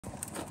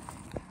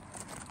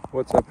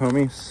What's up,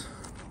 homies?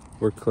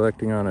 We're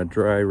collecting on a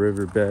dry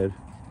riverbed.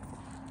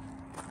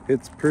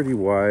 It's pretty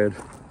wide.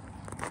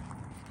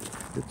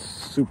 It's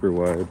super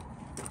wide.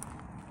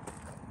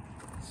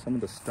 Some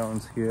of the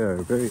stones here are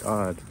very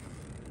odd.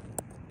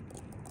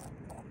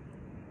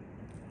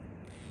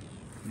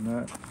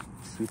 Not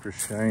super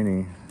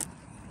shiny.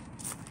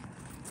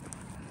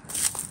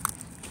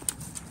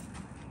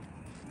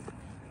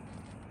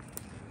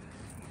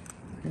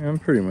 Yeah, I'm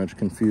pretty much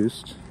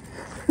confused.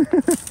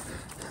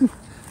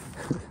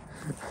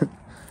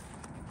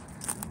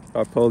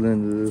 I pulled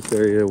into this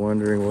area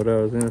wondering what I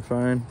was gonna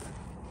find.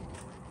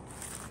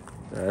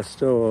 I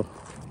still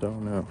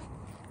don't know.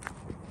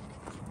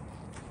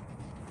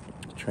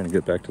 Trying to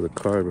get back to the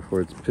car before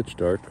it's pitch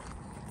dark.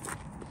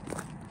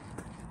 Let's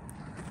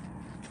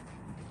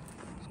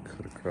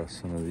cut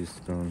across some of these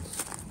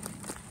stones.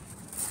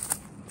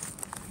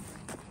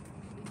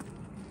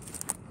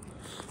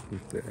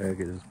 If the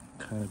agate has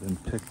kind of been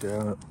picked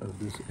out of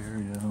this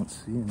area, I don't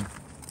see any.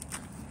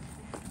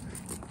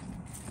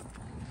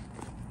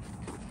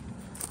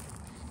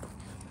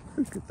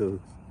 Look at those.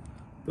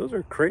 Those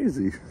are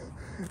crazy.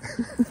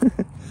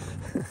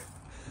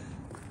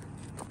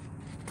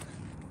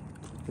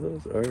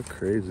 Those are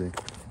crazy.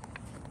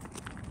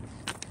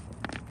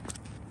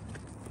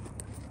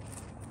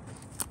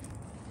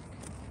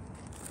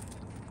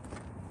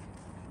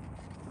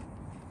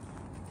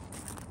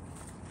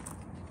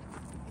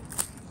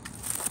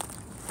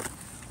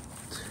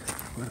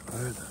 What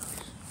are those?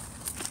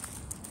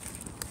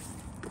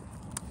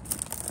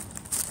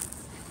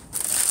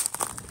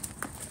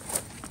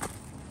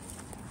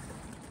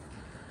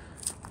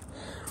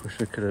 Wish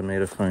I could have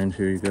made a find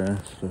here, you guys,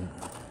 but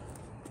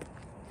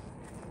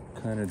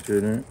kind of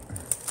didn't.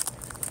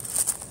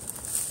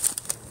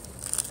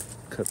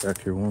 Cut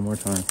back here one more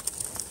time.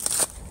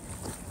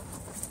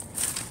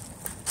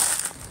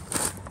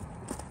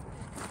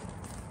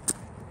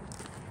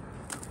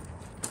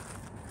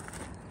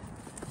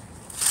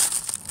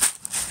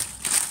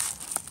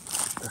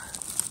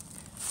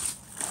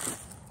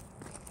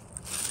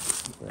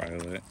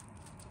 Rhyolite.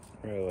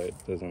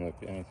 Rhyolite doesn't look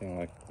anything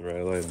like the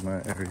rhyolite in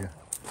my area.